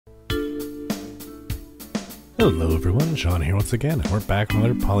Hello everyone, Sean here once again, and we're back on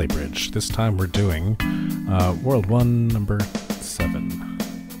another poly bridge. This time we're doing World 1, number 7. Let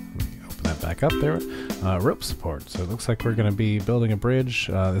me open that back up there. Rope support. So it looks like we're going to be building a bridge.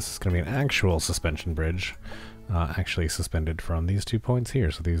 This is going to be an actual suspension bridge, actually suspended from these 2 points here.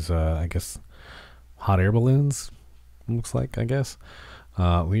 So these, I guess, hot air balloons, looks like, I guess.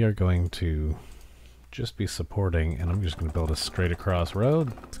 We are going to just be supporting, and I'm just going to build a straight across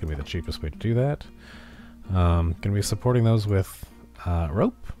road. It's going to be the cheapest way to do that. Going to be supporting those with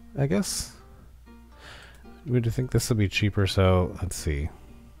rope, I guess. Would you think this would be cheaper? So let's see,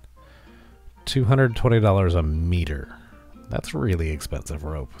 $220 a meter. That's really expensive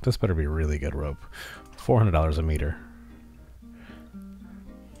rope. This better be really good rope. $400 a meter.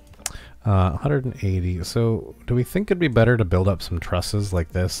 180. So do we think it'd be better to build up some trusses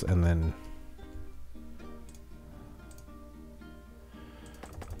like this and then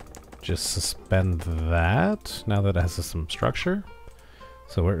just suspend that now that it has some structure?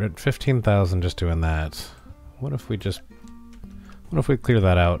 So we're at 15,000 just doing that. What if we clear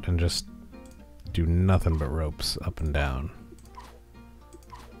that out and just do nothing but ropes up and down?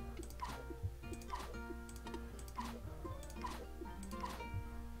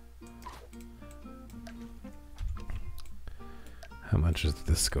 How much is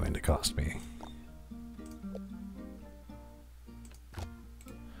this going to cost me?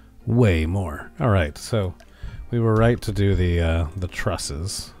 Way more. All right, so we were right to do the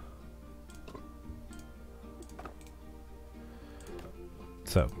trusses.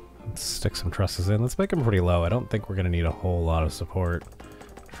 So let's stick some trusses in. Let's make them pretty low. I don't think we're going to need a whole lot of support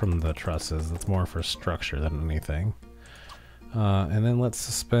from the trusses. It's more for structure than anything. And then let's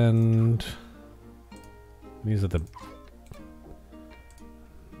suspend. These are the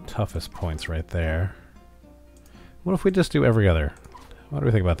toughest points right there. What if we just do every other? What do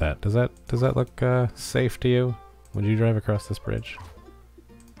we think about that? Does that look safe to you? Would you drive across this bridge?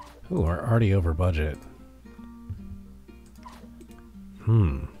 Ooh, we're already over budget.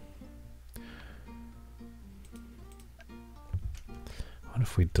 What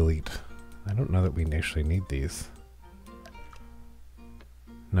if we delete? I don't know that we actually need these.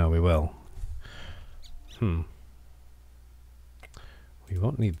 No, we will. We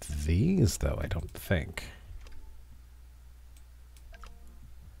won't need these, though, I don't think.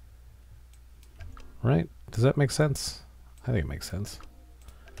 Right? Does that make sense? I think it makes sense.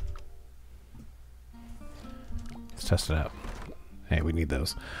 Let's test it out. Hey, we need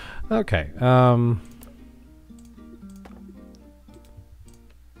those. Okay. Alright,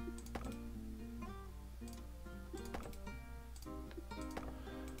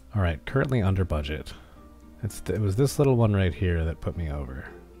 currently under budget. It was this little one right here that put me over.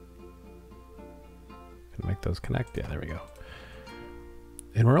 Can I make those connect? Yeah, there we go.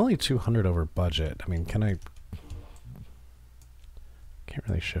 And we're only 200 over budget. I mean, can't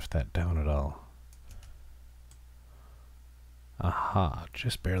really shift that down at all. Aha,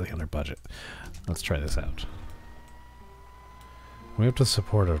 just barely under budget. Let's try this out. We have to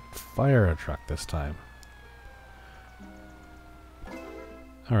support a fire truck this time.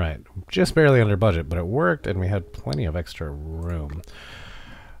 Alright, just barely under budget, but it worked and we had plenty of extra room.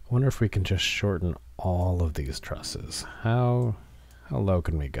 I wonder if we can just shorten all of these trusses. How low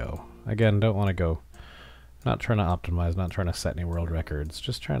can we go? Again, don't want to go, not trying to optimize, not trying to set any world records,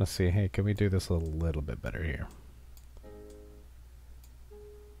 just trying to see, hey, can we do this a little bit better here?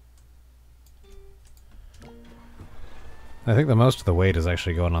 I think the most of the weight is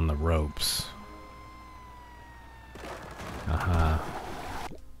actually going on the ropes. Aha.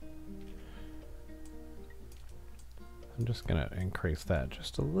 I'm just gonna increase that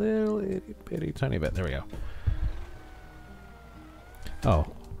just a little itty bitty tiny bit. There we go. Oh,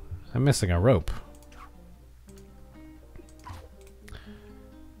 I'm missing a rope.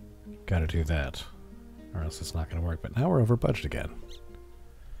 Gotta do that, or else it's not gonna work. But now we're over budget again.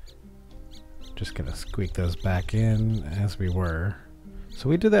 Just gonna squeak those back in as we were. So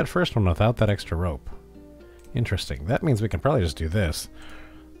we did that first one without that extra rope. Interesting. That means we can probably just do this.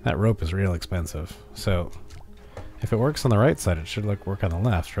 That rope is real expensive. So if it works on the right side, it should work on the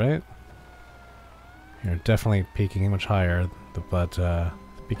left, right? You're definitely peaking much higher, but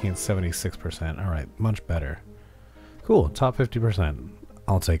peaking at 76%. Alright, much better. Cool, top 50%.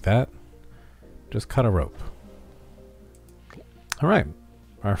 I'll take that. Just cut a rope. Alright,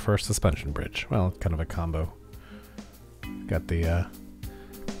 our first suspension bridge. Well, kind of a combo. Got the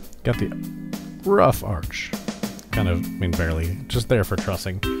rough arch. Kind of, I mean, barely. Just there for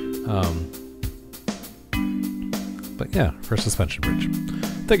trussing. But yeah, first suspension bridge.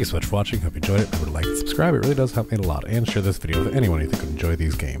 Thank you so much for watching. Hope you enjoyed it. Remember to like and subscribe. It really does help me a lot. And share this video with anyone you think would enjoy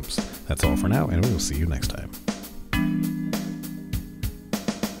these games. That's all for now, and we will see you next time.